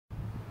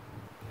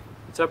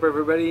What's up,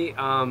 everybody?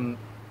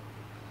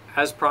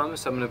 As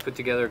promised, I'm going to put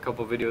together a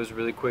couple videos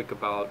really quick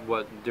about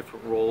what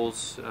different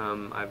roles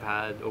I've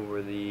had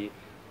over the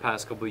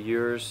past couple of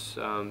years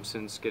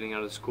since getting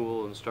out of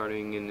school and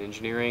starting in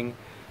engineering.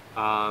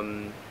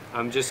 I'm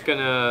just going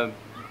to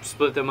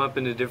split them up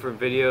into different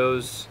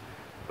videos,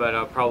 but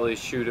I'll probably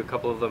shoot a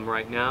couple of them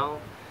right now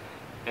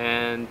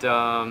and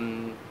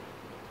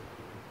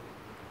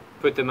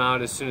put them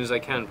out as soon as I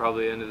can.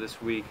 Probably end of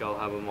this week I'll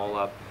have them all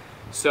up.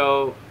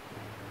 So,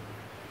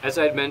 as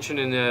I had mentioned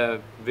in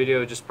the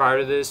video just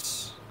prior to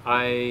this,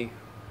 I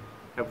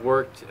have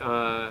worked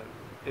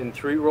in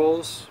 3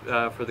 roles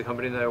for the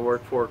company that I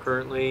work for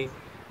currently.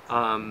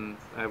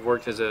 I've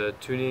worked as a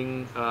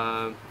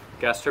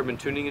gas turbine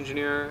tuning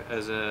engineer,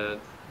 as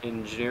an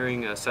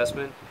engineering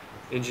assessment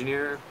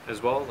engineer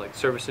as well, like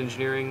service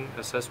engineering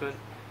assessment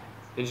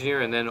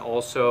engineer, and then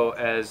also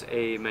as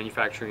a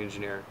manufacturing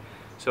engineer.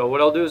 So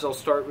what I'll do is I'll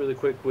start really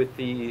quick with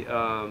the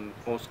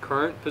most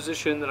current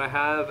position that I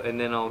have, and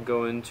then I'll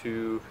go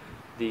into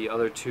the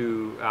other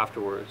 2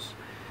 afterwards.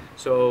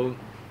 So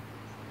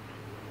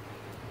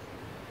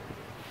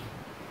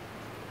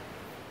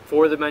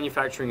for the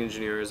manufacturing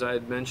engineer, as I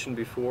had mentioned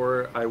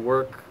before, I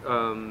work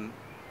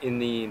in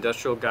the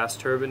industrial gas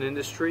turbine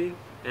industry,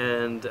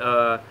 and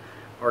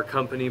our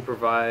company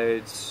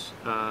provides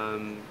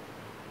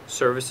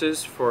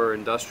services for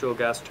industrial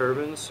gas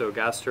turbines, so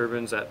gas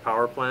turbines at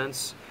power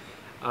plants.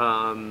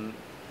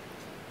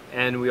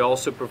 And we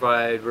also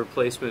provide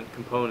replacement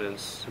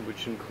components,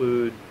 which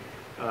include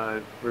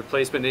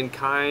replacement in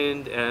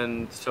kind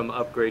and some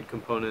upgrade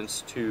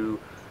components to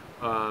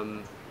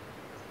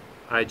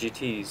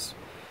IGTs.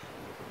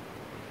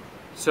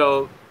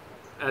 So,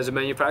 as a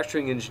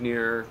manufacturing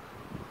engineer,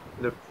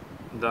 the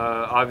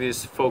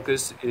obvious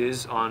focus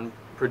is on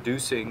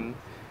producing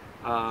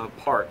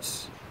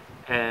parts,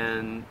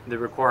 and the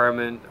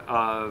requirement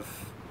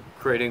of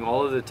creating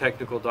all of the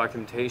technical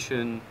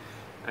documentation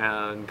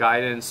and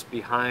guidance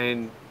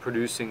behind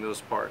producing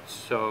those parts.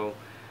 So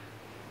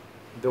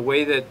the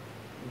way that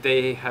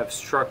they have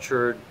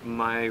structured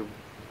my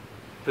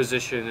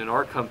position in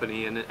our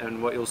company,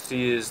 and what you'll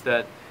see is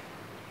that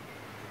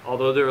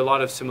although there are a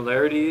lot of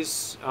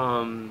similarities,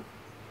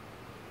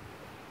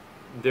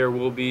 there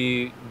will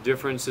be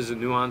differences and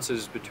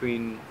nuances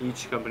between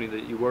each company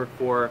that you work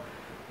for,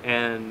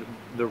 and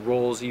the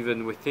roles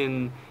even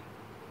within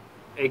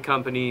a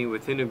company,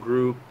 within a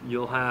group.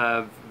 You'll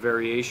have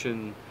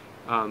variation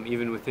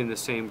even within the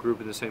same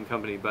group in the same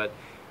company, but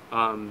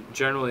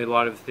generally a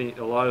lot of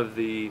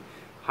the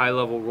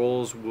high-level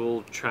roles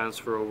will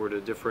transfer over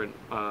to different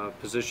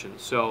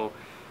positions. So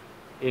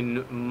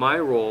in my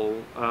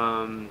role,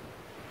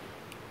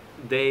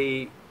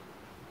 they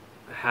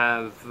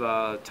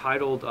have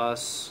titled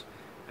us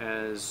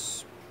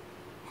as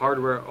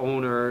hardware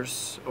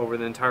owners over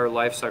the entire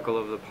life cycle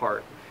of the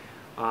part.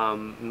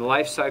 And the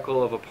life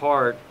cycle of a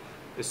part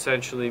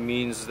essentially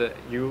means that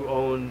you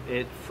own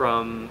it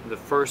from the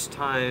first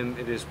time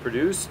it is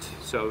produced,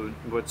 so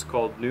what's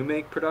called new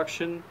make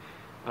production,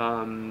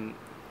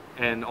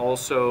 and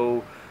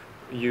also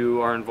you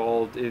are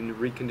involved in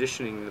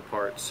reconditioning the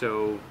part.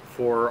 So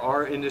for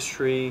our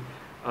industry,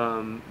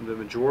 the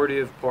majority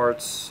of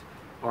parts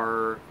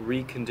are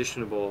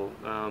reconditionable,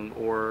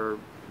 or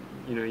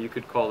you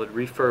could call it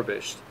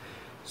refurbished.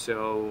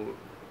 So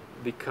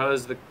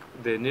because the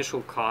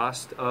initial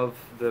cost of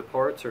the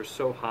parts are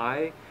so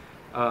high,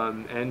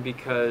 and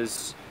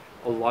because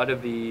a lot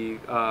of the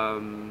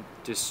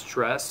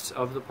distress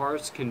of the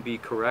parts can be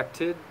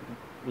corrected,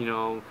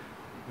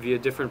 via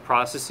different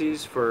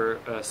processes for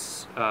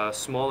a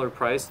smaller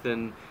price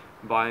than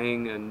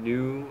buying a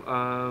new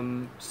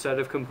set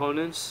of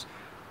components,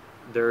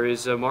 there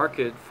is a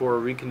market for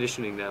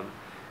reconditioning them.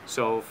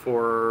 So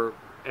for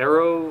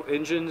aero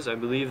engines, I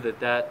believe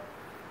that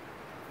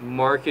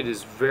market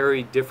is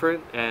very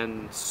different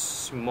and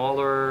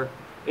smaller.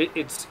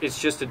 It's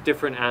just a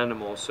different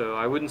animal, so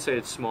I wouldn't say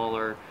it's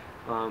smaller,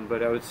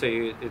 but I would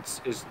say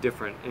it's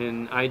different.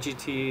 In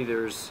IGT,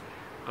 there's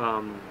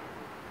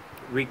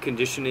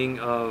reconditioning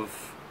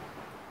of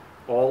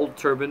all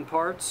turbine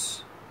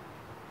parts,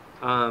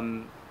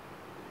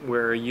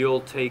 where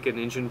you'll take an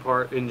engine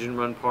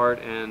run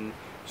part, and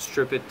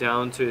strip it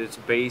down to its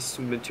base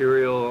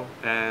material,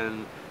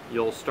 and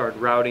you'll start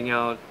routing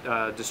out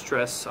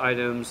distress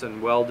items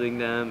and welding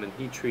them and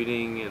heat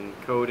treating and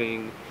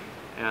coating,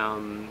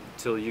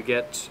 till you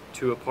get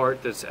to a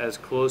part that's as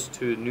close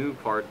to a new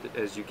part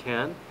as you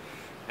can,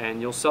 and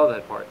you'll sell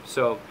that part.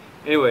 So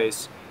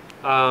anyways,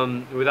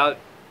 without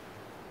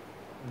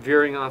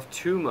veering off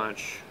too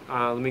much,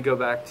 let me go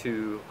back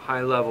to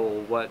high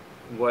level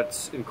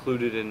what's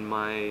included in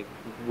my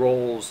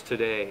roles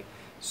today.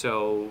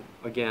 So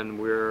again,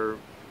 we're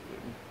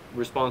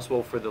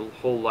responsible for the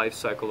whole life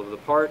cycle of the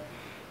part.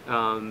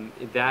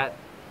 That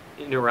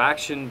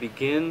interaction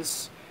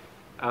begins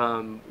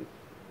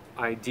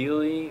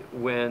ideally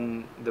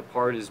when the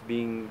part is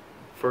being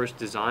first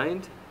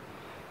designed,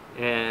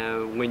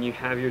 and when you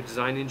have your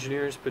design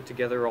engineers put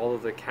together all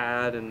of the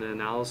CAD and the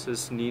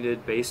analysis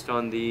needed based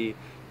on the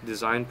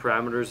design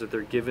parameters that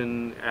they're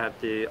given at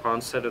the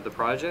onset of the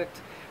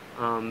project.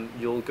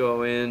 You'll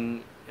go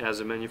in as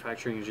a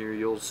manufacturing engineer,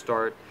 you'll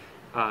start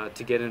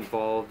to get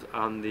involved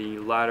on the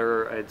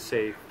latter, I'd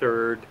say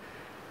third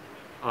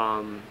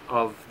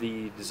of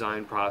the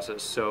design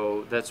process.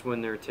 So that's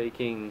when they're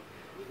taking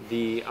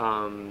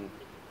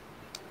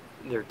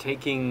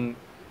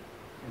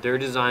their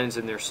designs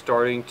and they're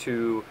starting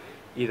to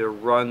either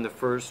run the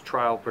first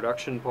trial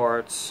production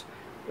parts,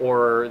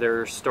 or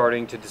they're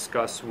starting to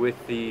discuss with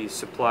the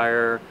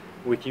supplier,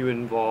 with you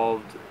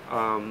involved,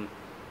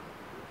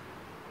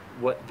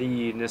 what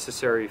the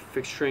necessary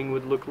fixturing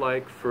would look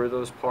like for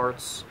those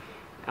parts.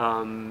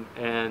 And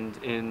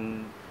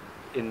in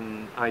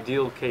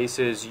ideal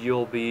cases,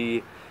 you'll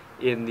be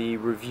in the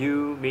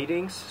review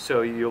meetings,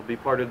 so you'll be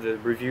part of the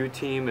review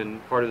team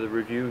and part of the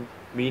review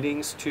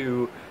meetings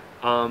to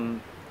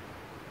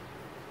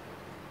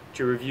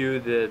review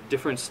the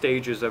different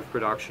stages of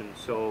production.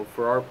 So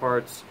for our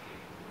parts,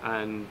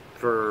 and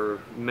for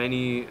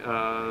many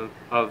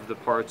of the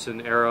parts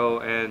in aero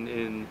and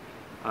in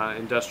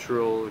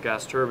industrial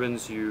gas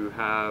turbines, you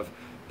have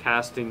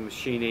casting,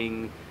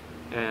 machining,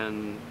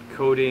 and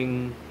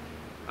coating,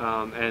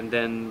 and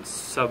then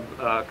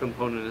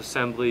sub-component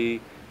assembly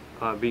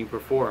being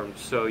performed.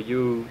 So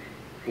you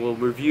will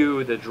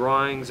review the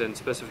drawings and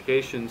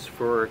specifications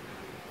for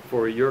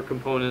your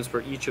components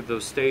for each of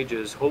those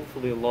stages,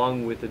 hopefully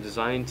along with the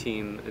design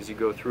team as you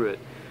go through it.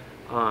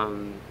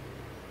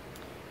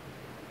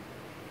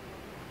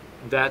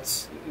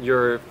 That's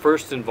your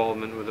first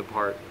involvement with a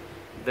part.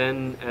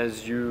 Then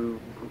as you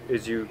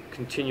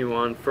continue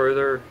on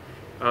further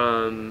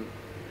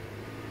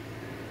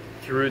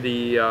through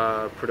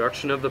the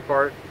production of the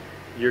part,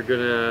 you're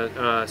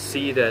gonna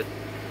see that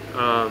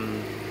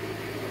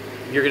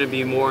you're gonna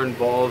be more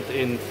involved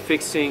in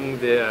fixing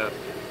the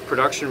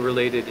production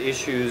related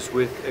issues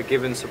with a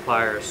given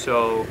supplier.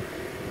 So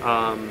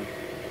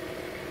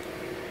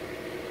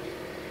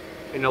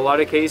in a lot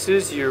of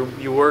cases,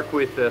 you work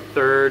with a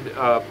third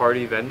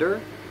party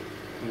vendor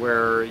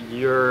where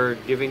you're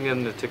giving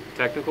them the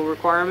technical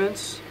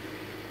requirements,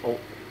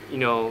 you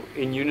know,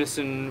 in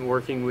unison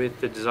working with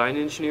the design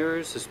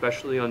engineers,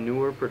 especially on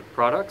newer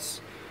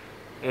products,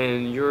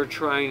 and you're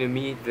trying to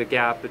meet the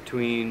gap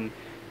between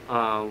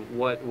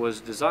what was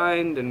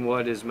designed and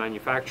what is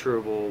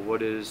manufacturable,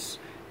 what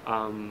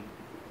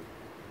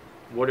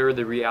are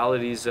the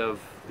realities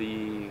of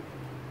the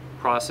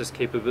process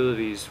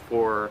capabilities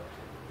for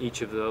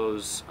each of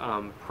those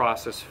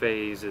process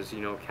phases,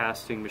 you know,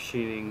 casting,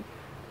 machining,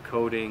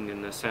 coating,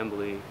 and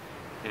assembly,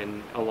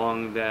 and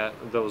along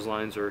those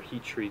lines are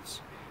heat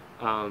treats.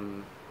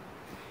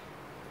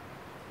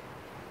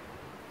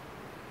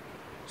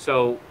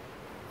 So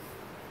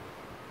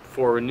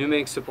for new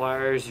make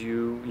suppliers,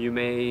 your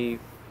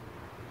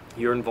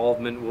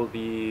involvement will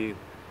be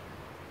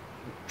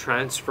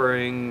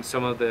transferring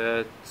some of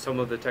the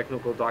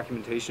technical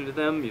documentation to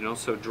them, you know,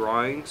 so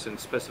drawings and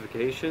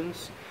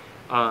specifications.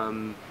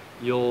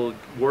 You'll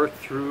work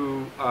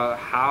through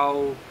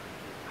how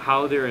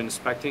they're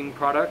inspecting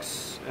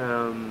products,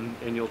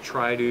 and you'll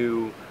try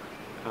to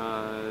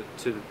the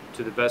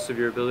best of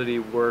your ability,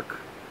 work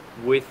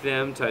with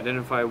them to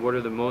identify what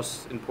are the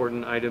most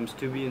important items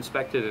to be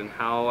inspected and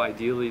how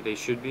ideally they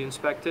should be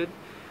inspected.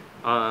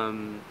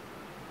 And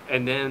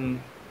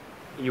then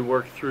you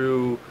work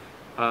through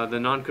the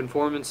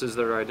non-conformances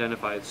that are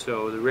identified.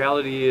 So the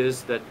reality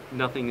is that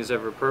nothing is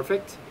ever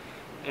perfect,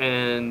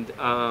 and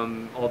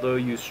although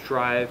you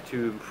strive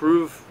to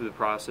improve the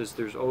process,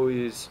 there's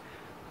always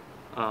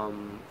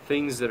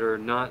things that are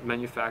not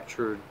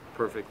manufactured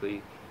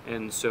perfectly.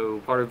 And so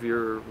part of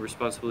your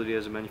responsibility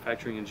as a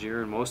manufacturing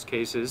engineer in most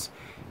cases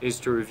is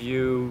to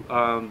review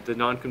the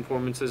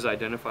non-conformances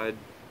identified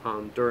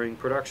during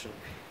production.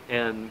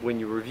 And when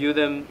you review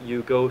them,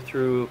 you go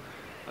through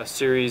a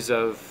series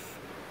of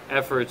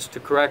efforts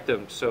to correct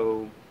them.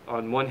 So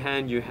on one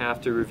hand, you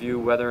have to review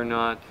whether or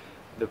not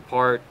the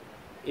part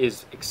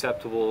is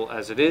acceptable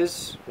as it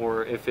is,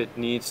 or if it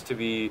needs to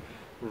be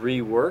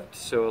reworked.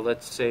 So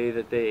let's say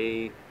that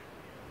they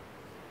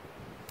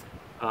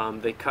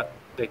cut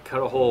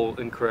a hole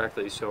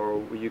incorrectly,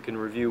 so you can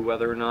review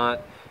whether or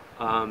not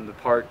the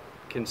part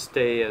can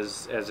stay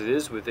as it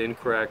is with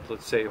incorrect,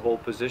 let's say, hole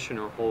position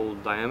or hole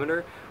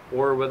diameter,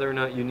 or whether or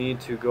not you need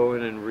to go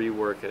in and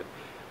rework it.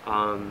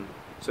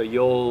 So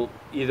you'll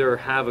either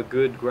have a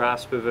good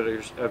grasp of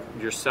it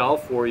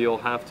yourself, or you'll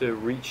have to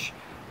reach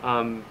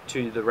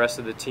to the rest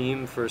of the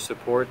team for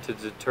support to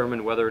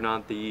determine whether or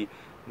not the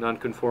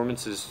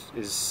non-conformance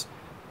is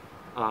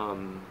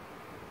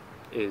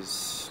you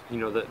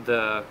know,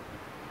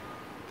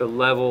 the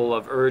level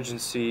of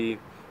urgency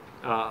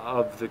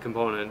of the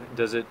component.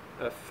 Does it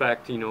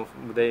affect, you know,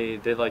 they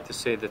like to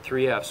say the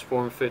 3 F's: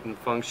 form, fit, and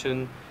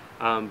function,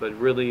 but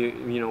really,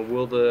 you know,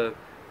 will the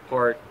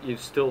part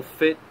still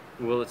fit?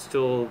 Will it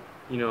still,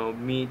 you know,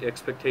 meet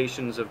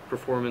expectations of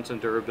performance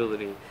and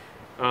durability?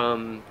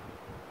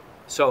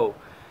 So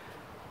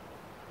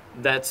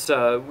that's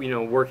you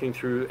know, working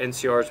through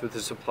NCRs with the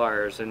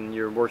suppliers, and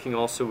you're working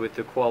also with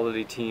the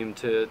quality team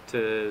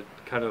to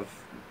kind of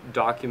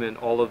document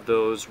all of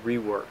those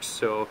reworks.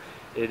 So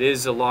it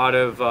is a lot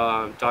of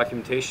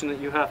documentation that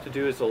you have to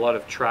do. It's a lot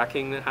of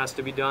tracking that has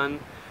to be done,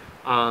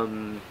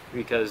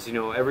 because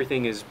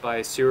everything is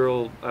by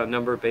serial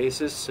number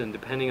basis, and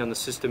depending on the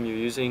system you're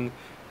using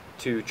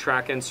to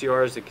track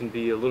NCRs, it can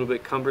be a little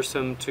bit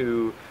cumbersome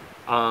to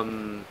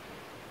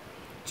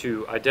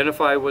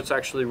identify what's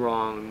actually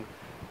wrong,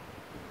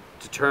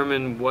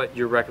 determine what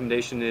your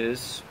recommendation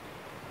is,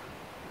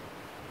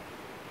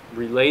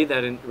 relay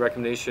that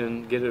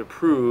recommendation, get it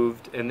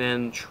approved, and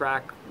then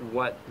track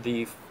what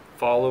the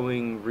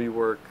following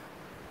rework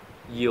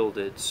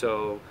yielded.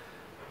 So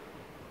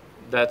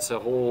that's a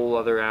whole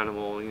other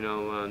animal,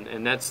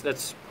 and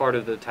that's part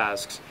of the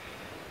tasks.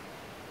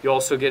 You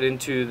also get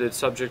into the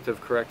subject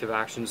of corrective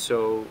action.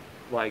 So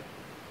like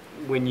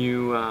when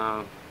you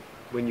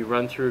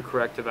run through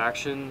corrective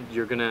action,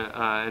 you're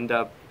gonna end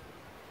up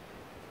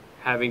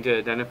having to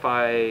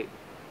identify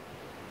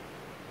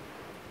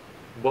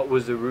what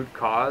was the root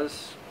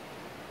cause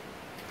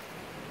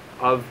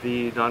of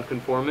the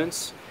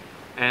nonconformance,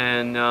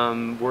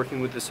 and working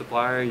with the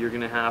supplier, you're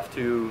going to have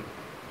to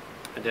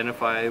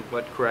identify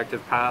what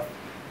corrective path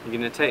you're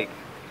going to take.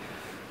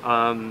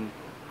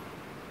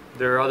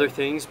 There are other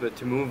things, but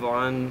to move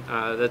on,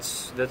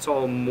 that's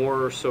all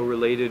more so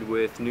related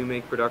with new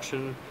make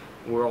production.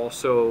 We're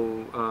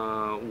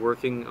also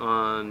working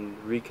on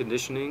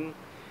reconditioning.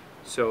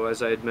 So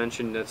as I had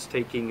mentioned, that's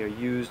taking a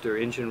used or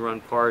engine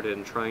run part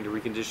and trying to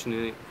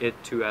recondition it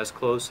to as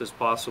close as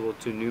possible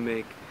to new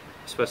make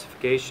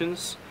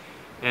specifications.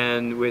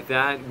 And with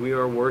that, we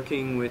are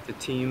working with a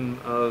team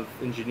of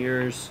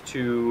engineers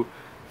to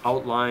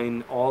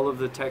outline all of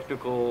the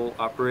technical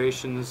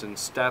operations and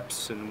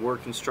steps and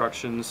work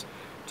instructions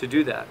to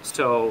do that.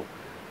 So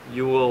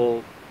you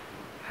will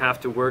have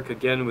to work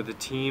again with a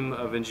team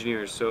of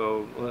engineers.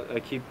 So I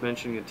keep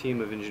mentioning a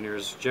team of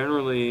engineers.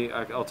 Generally,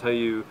 I'll tell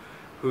you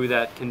who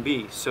that can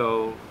be.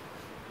 So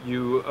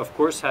you of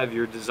course have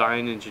your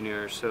design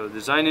engineers. So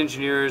design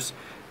engineers,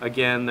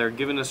 again, they're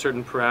given a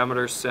certain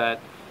parameter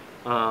set,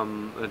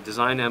 a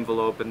design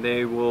envelope, and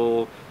they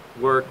will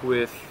work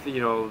with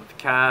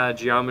CAD,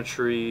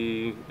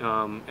 geometry,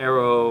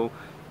 aero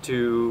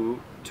to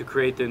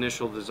create the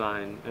initial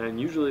design. And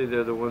usually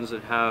they're the ones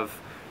that have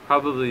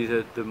probably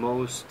the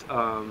most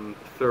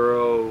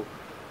thorough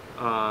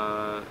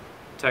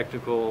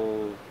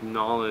technical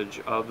knowledge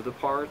of the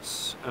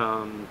parts,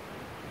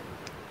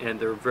 and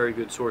they're very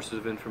good sources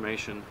of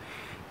information.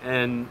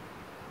 And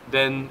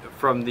then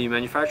from the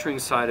manufacturing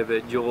side of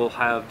it, you'll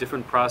have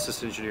different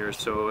process engineers.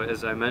 So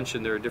as I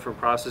mentioned, there are different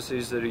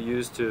processes that are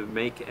used to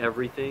make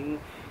everything,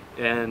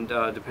 and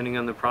depending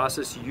on the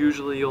process,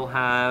 usually you'll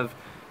have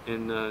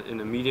in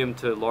a medium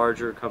to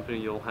larger company,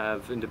 you'll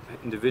have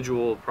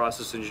individual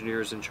process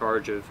engineers in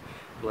charge of,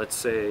 let's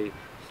say,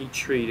 heat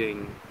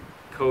treating,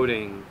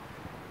 coating,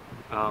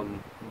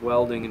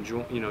 welding and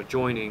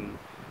joining,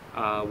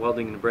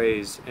 welding and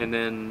braze, and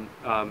then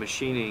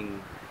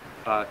machining,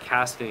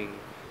 casting.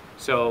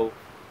 So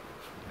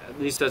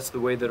at least that's the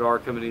way that our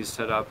company is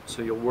set up.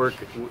 So you'll work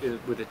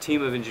with a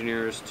team of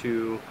engineers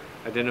to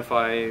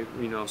identify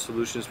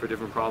solutions for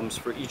different problems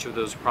for each of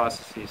those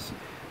processes.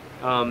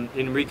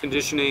 In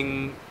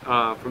reconditioning,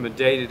 from a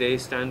day-to-day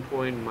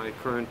standpoint, in my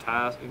current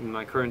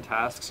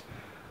tasks,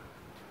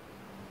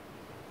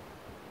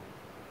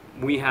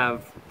 we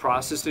have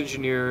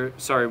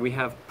we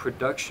have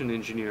production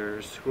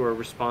engineers who are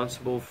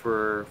responsible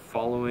for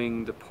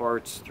following the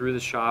parts through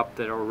the shop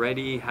that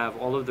already have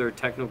all of their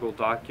technical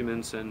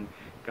documents and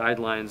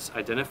guidelines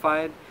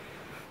identified.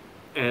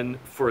 And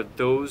for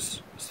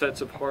those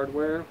sets of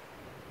hardware,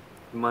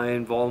 my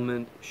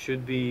involvement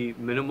should be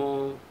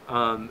minimal,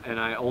 and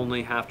I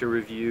only have to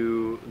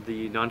review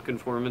the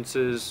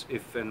nonconformances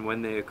if and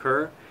when they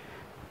occur.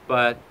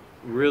 But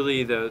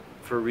really,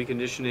 for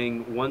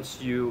reconditioning, once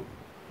you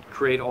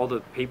create all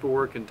the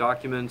paperwork and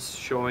documents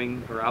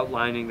showing or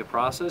outlining the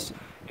process,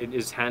 it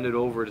is handed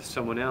over to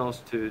someone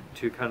else to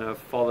kind of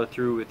follow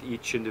through with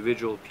each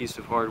individual piece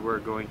of hardware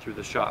going through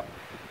the shop.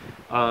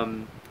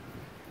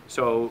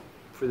 So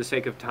for the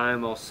sake of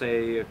time, I'll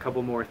say a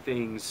couple more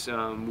things.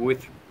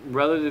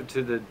 Relative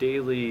to the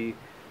daily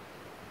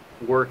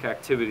work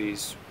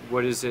activities,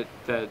 what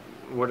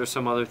are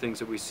some other things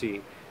that we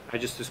see? I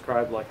just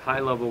described like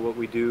high level what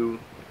we do,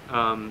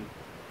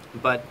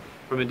 but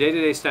from a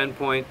day-to-day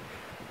standpoint,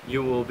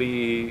 you will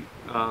be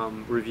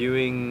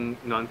reviewing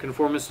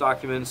nonconformance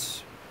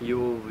documents. You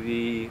will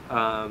be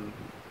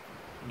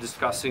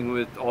discussing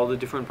with all the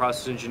different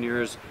process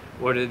engineers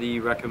what are the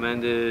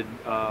recommended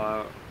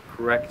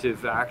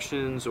corrective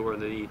actions or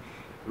the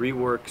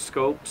rework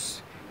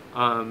scopes.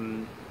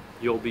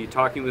 You'll be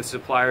talking with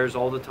suppliers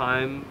all the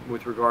time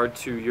with regard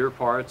to your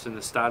parts and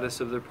the status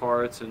of their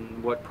parts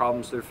and what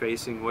problems they're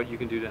facing, what you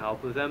can do to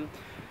help with them.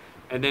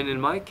 And then in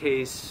my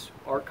case,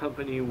 our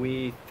company,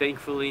 we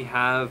thankfully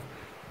have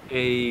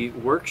a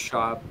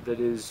workshop that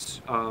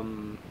is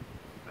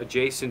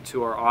adjacent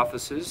to our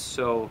offices.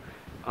 So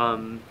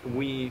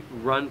we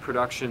run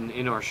production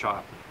in our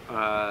shop.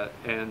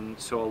 And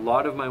so a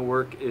lot of my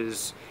work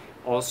is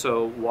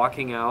also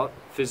walking out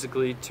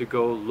physically to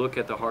go look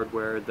at the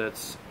hardware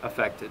that's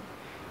affected.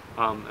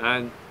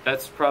 And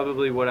that's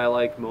probably what I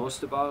like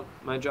most about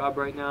my job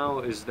right now,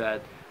 is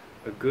that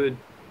a good,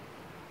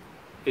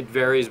 it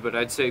varies, but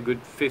I'd say a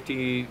good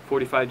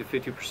 45 to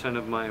 50%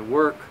 of my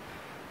work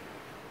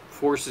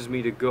forces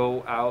me to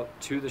go out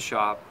to the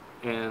shop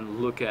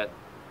and look at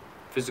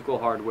physical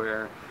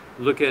hardware,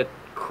 look at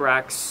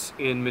cracks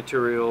in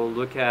material,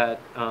 look at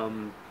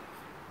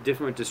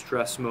different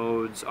distress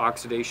modes,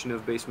 oxidation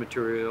of base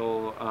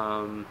material,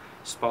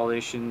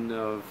 spallation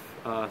of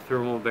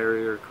thermal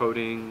barrier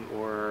coating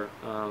or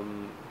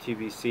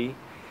TBC,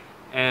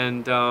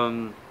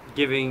 and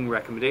giving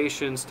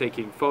recommendations,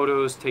 taking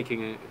photos,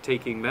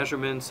 taking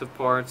measurements of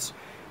parts,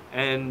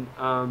 and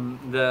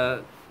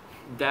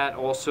that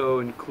also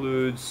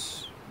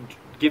includes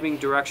giving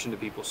direction to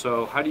people.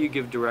 So how do you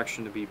give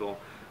direction to people?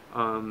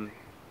 I'm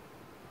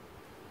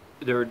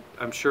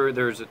sure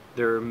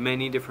there are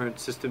many different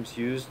systems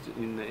used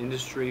in the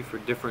industry for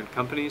different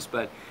companies,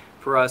 but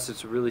for us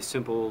it's a really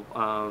simple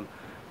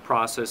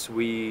process.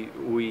 We'll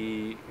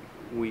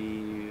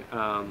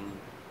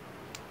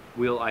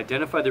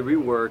identify the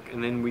rework,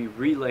 and then we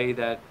relay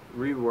that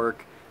rework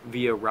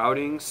via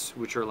routings,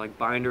 which are like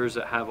binders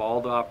that have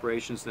all the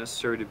operations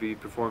necessary to be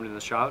performed in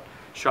the shop,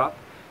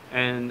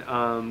 and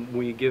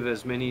we give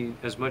as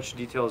much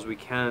detail as we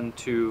can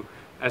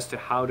as to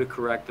how to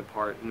correct the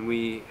part, and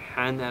we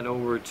hand that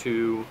over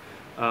to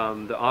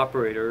the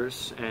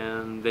operators,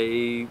 and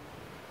they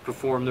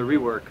perform the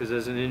rework. Because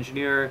as an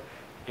engineer,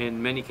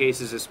 in many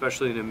cases,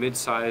 especially in a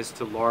mid-sized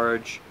to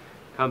large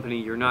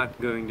company, you're not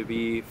going to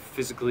be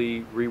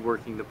physically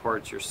reworking the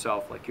parts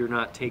yourself. Like you're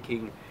not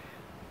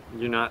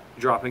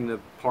dropping the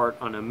part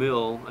on a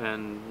mill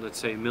and, let's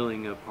say,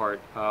 milling a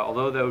part,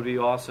 although that would be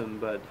awesome,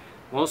 but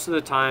most of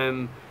the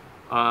time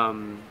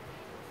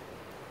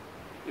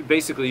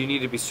basically you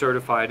need to be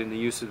certified in the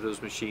use of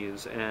those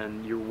machines,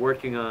 and you're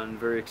working on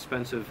very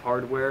expensive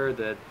hardware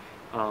that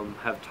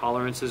have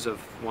tolerances of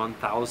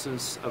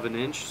 1/1000th of an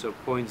inch, so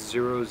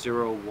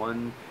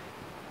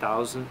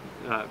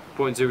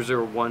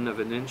 0.001 of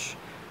an inch,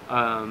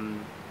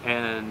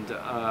 and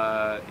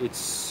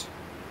it's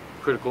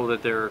critical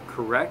that they're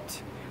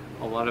correct.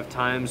 A lot of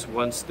times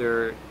once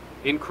they're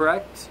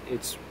incorrect,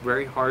 it's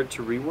very hard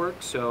to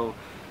rework. So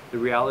the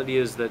reality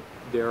is that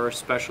there are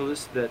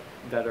specialists that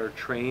are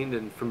trained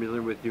and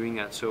familiar with doing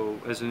that. So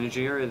as an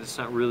engineer, it's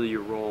not really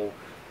your role.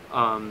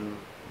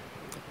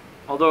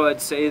 Although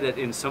I'd say that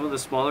in some of the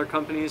smaller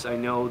companies, I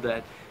know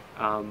that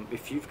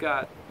if you've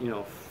got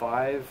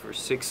 5 or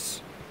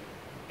 6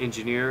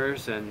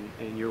 engineers and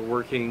you're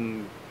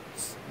working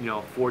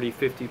 40,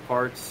 50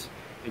 parts,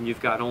 and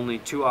you've got only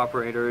 2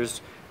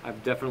 operators,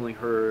 I've definitely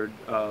heard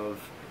of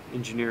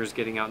engineers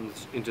getting out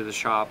into the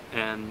shop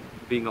and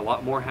being a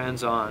lot more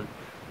hands-on.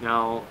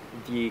 Now,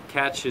 the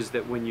catch is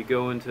that when you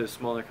go into a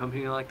smaller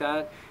company like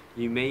that,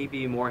 you may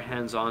be more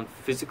hands-on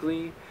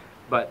physically,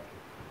 but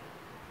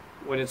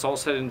when it's all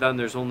said and done,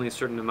 there's only a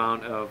certain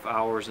amount of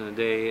hours in a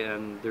day,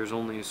 and there's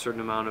only a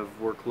certain amount of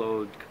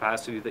workload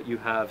capacity that you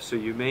have. So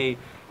you may,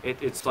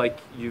 it's like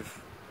you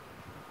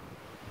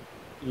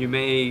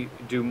may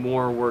do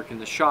more work in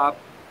the shop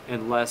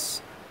and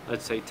less,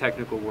 let's say,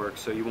 technical work.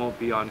 So you won't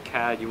be on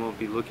CAD, you won't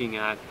be looking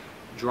at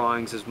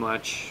drawings as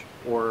much,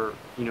 or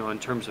in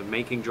terms of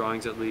making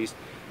drawings at least.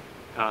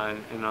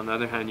 And on the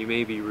other hand, you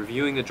may be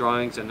reviewing the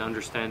drawings and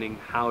understanding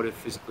how to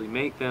physically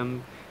make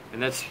them.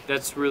 And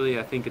that's really,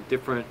 I think, a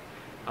different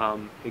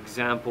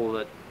example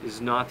that is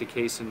not the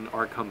case in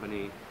our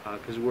company,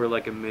 because we're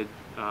like a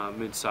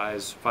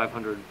mid-size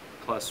 500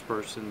 plus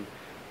person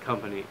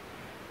company.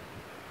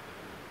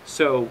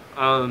 So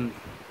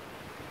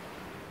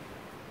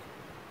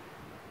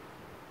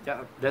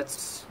yeah,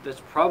 that's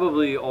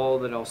probably all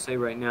that I'll say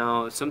right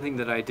now. Something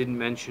that I didn't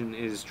mention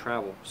is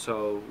travel.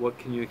 So what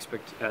can you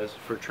expect as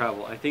for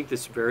travel? I think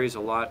this varies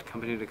a lot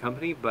company to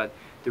company, but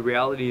the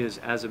reality is,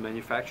 as a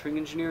manufacturing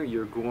engineer,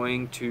 you're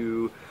going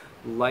to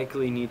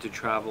likely need to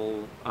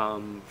travel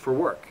for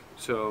work.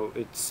 So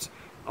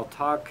I'll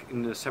talk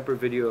in a separate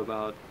video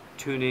about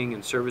tuning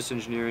and service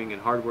engineering and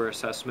hardware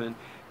assessment,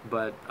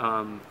 but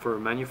for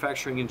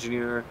manufacturing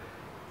engineering,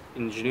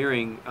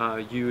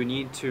 you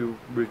need to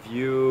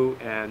review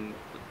and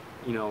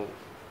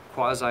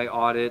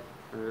quasi-audit,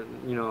 or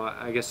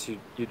I guess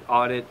you'd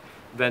audit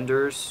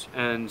vendors.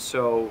 And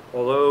so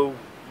although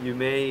you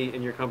may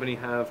in your company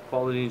have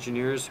quality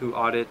engineers who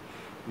audit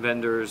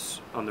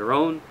vendors on their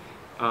own,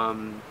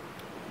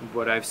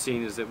 what I've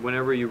seen is that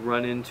whenever you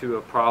run into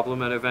a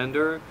problem at a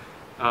vendor,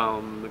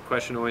 the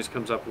question always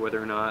comes up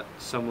whether or not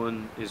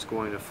someone is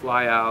going to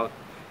fly out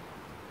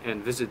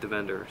and visit the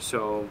vendor.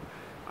 So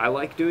I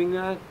like doing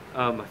that.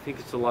 I think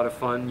it's a lot of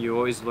fun. You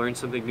always learn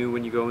something new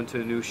when you go into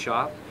a new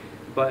shop.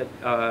 But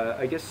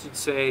I guess you'd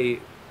say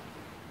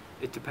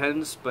it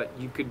depends, but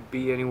you could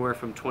be anywhere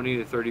from 20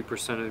 to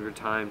 30% of your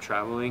time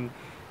traveling.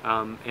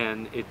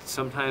 And it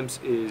sometimes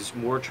is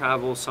more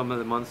travel some of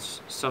the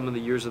months, some of the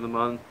years of the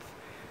month.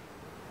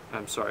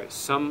 I'm sorry,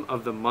 some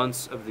of the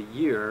months of the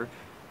year.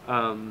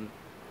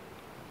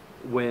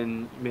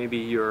 when maybe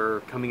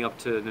you're coming up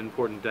to an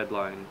important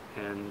deadline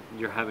and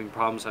you're having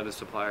problems at a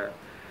supplier.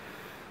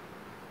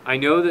 I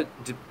know that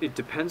it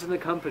depends on the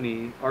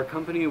company. Our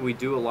company, we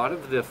do a lot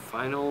of the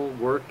final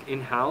work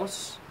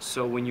in-house.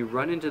 So when you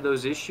run into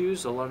those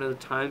issues, a lot of the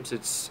times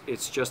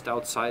it's just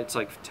outside. It's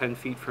like 10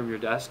 feet from your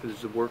desk.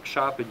 There's a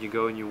workshop, and you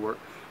go and you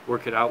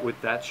work it out with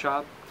that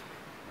shop.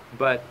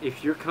 But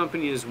if your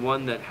company is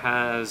one that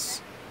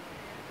has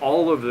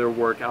all of their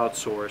work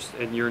outsourced,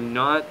 and you're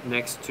not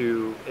next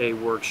to a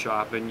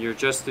workshop, and you're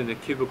just in a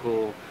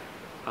cubicle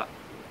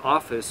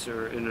office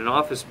or in an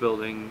office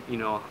building,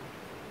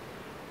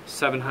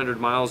 700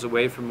 miles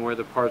away from where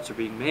the parts are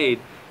being made,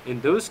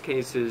 in those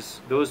cases,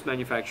 those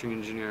manufacturing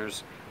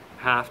engineers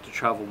have to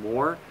travel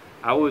more.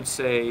 I would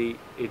say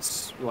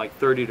it's like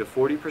 30 to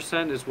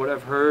 40% is what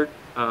I've heard,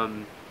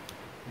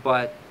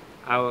 but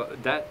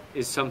that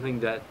is something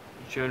that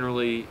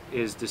generally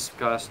is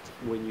discussed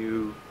when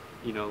you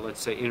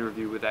let's say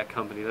interview with that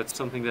company. That's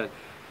something that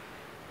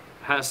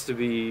has to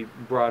be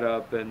brought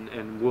up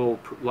and will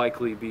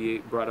likely be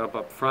brought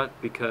up front,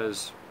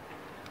 because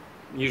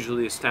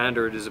usually a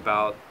standard is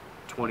about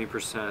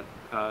 20%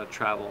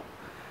 travel.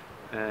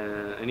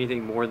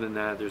 Anything more than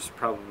that, there's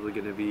probably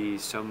going to be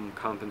some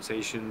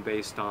compensation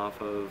based off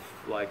of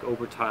like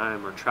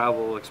overtime or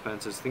travel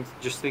expenses,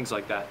 things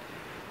like that.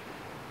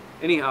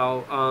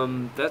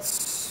 Anyhow,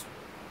 that's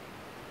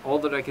all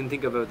that I can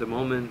think of at the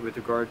moment with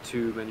regard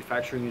to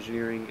manufacturing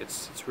engineering.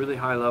 It's really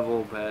high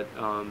level, but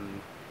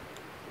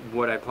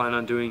what I plan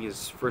on doing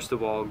is, first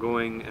of all,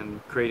 going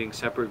and creating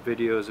separate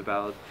videos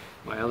about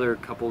my other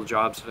couple of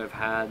jobs that I've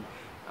had.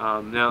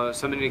 Now,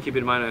 something to keep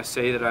in mind, I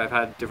say that I've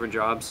had different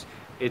jobs.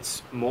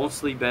 It's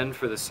mostly been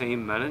for the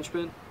same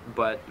management,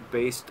 but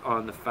based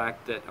on the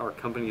fact that our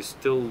company is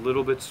still a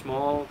little bit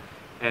small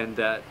and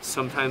that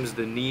sometimes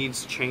the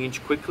needs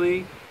change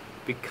quickly.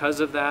 Because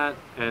of that,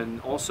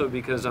 and also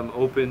because I'm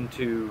open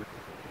to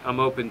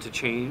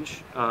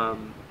change,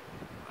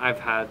 I've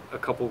had a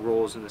couple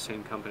roles in the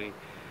same company.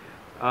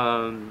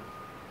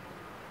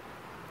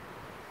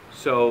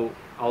 So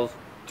I'll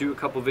do a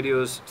couple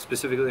videos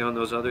specifically on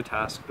those other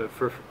tasks, but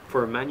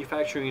for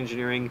manufacturing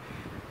engineering,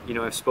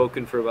 I've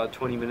spoken for about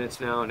 20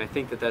 minutes now, and I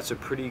think that that's a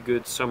pretty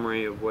good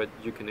summary of what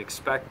you can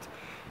expect.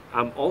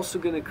 I'm also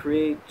going to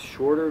create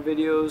shorter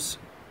videos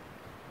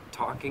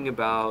talking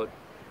about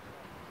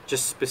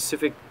just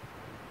specific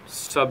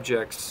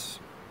subjects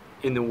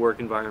in the work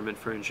environment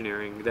for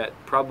engineering that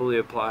probably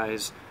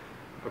applies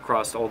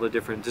across all the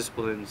different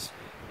disciplines,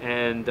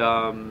 and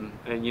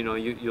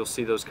you'll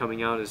see those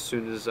coming out as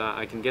soon as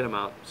I can get them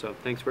out. So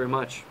thanks very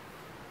much.